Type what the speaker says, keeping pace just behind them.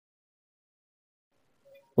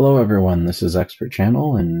Hello everyone, this is Expert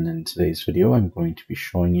Channel, and in today's video I'm going to be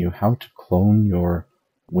showing you how to clone your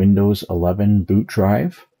Windows 11 boot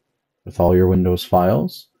drive with all your Windows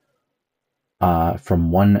files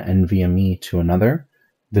from one NVMe to another.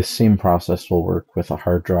 This same process will work with a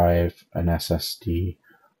hard drive, an SSD,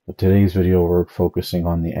 but today's video we're focusing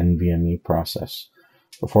on the NVMe process.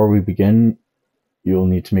 Before we begin, you'll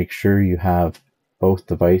need to make sure you have both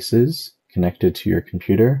devices connected to your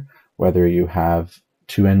computer, whether you have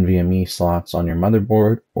two NVMe slots on your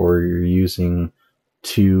motherboard or you're using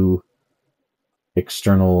two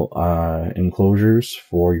external enclosures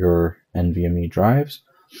for your NVMe drives,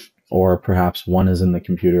 or perhaps one is in the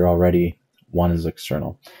computer already, one is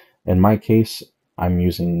external. In my case, I'm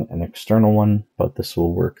using an external one, but this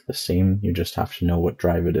will work the same. You just have to know what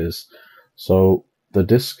drive it is. So the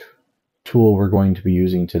disk tool we're going to be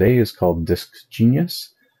using today is called DiskGenius.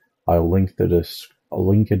 I'll link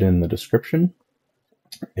it in the description.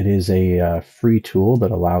 It is a free tool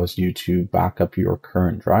that allows you to back up your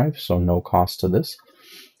current drive, so no cost to this.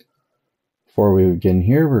 Before we begin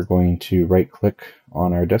here, we're going to right-click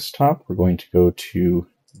on our desktop. We're going to go to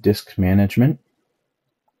Disk Management,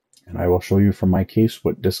 and I will show you from my case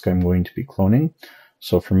what disk I'm going to be cloning.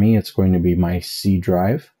 So for me, it's going to be my C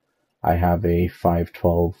drive. I have a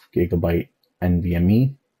 512 gigabyte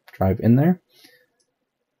NVMe drive in there,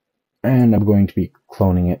 and I'm going to be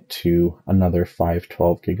cloning it to another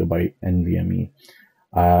 512 gigabyte NVMe.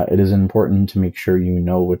 It is important to make sure you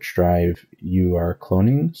know which drive you are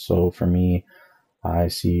cloning. So for me, I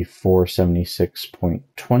see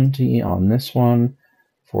 476.20 on this one,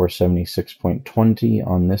 476.20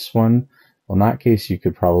 on this one. Well, in that case, you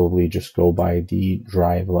could probably just go by the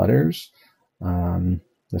drive letters.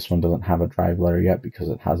 This one doesn't have a drive letter yet because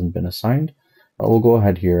it hasn't been assigned. But we'll go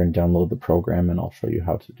ahead here and download the program, and I'll show you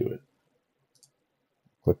how to do it.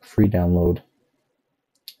 Click free download,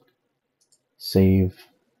 save.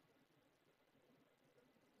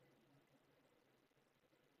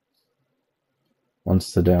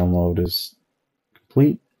 Once the download is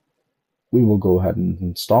complete, we will go ahead and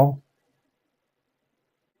install.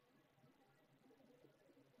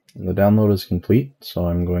 And the download is complete, so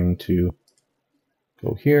I'm going to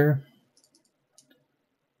go here,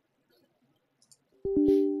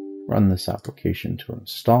 run this application to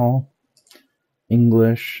install.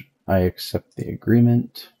 English, I accept the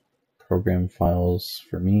agreement. Program files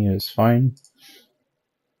for me is fine.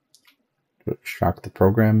 To extract the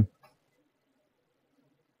program,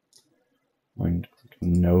 I'm going to click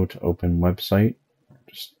No to open website.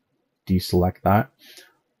 Just deselect that.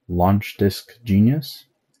 Launch DiskGenius.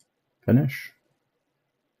 Finish.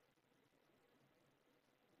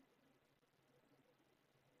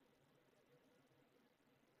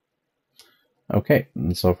 Okay,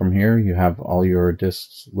 and so from here you have all your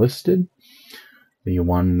disks listed. The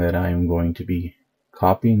one that I'm going to be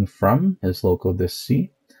copying from is local disk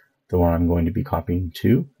C. The one I'm going to be copying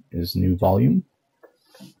to is new volume.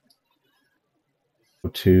 Go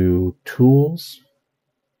to Tools,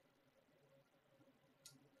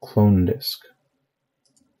 Clone Disk.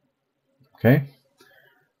 Okay,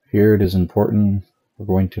 here it is important. We're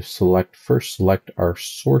going to first select our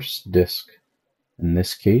source disk. In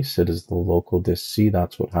this case, it is the local disk C.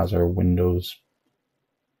 That's what has our Windows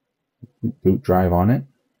boot drive on it.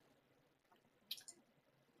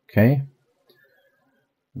 Okay.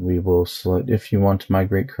 We will select, if you want to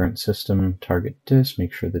migrate current system, target disk,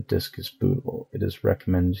 make sure the disk is bootable. It is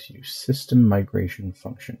recommended to use system migration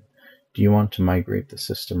function. Do you want to migrate the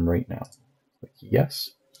system right now? Click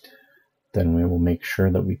yes. Then we will make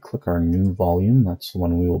sure that we click our new volume. That's the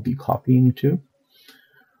one we will be copying to.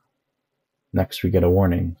 Next, we get a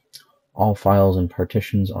warning. All files and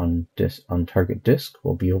partitions on target disk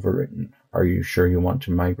will be overwritten. Are you sure you want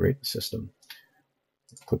to migrate the system?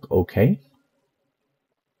 Click OK.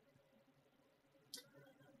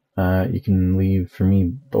 You can leave, for me,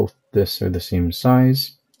 both disks are the same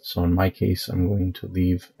size. So in my case, I'm going to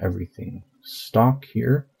leave everything stock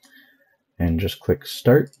here and just click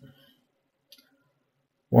Start.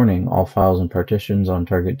 Warning, all files and partitions on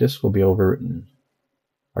target disk will be overwritten.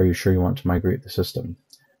 Are you sure you want to migrate the system?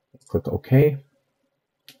 Click OK,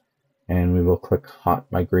 and we will click Hot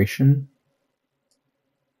Migration.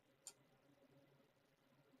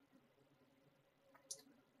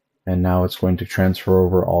 And now it's going to transfer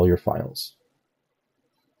over all your files.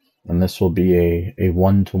 And this will be a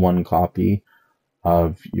one-to-one copy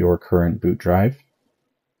of your current boot drive.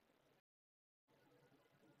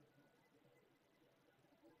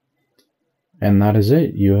 And that is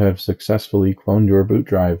it. You have successfully cloned your boot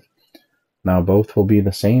drive. Now both will be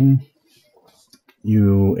the same.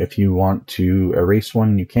 If you want to erase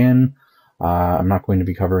one, you can. I'm not going to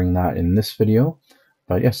be covering that in this video,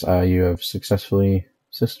 but yes, you have successfully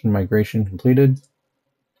system migration completed,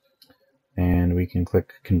 and we can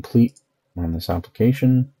click complete on this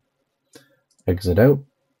application, exit out,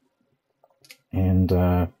 and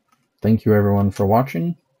thank you everyone for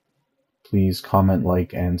watching. Please comment,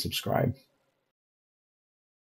 like, and subscribe.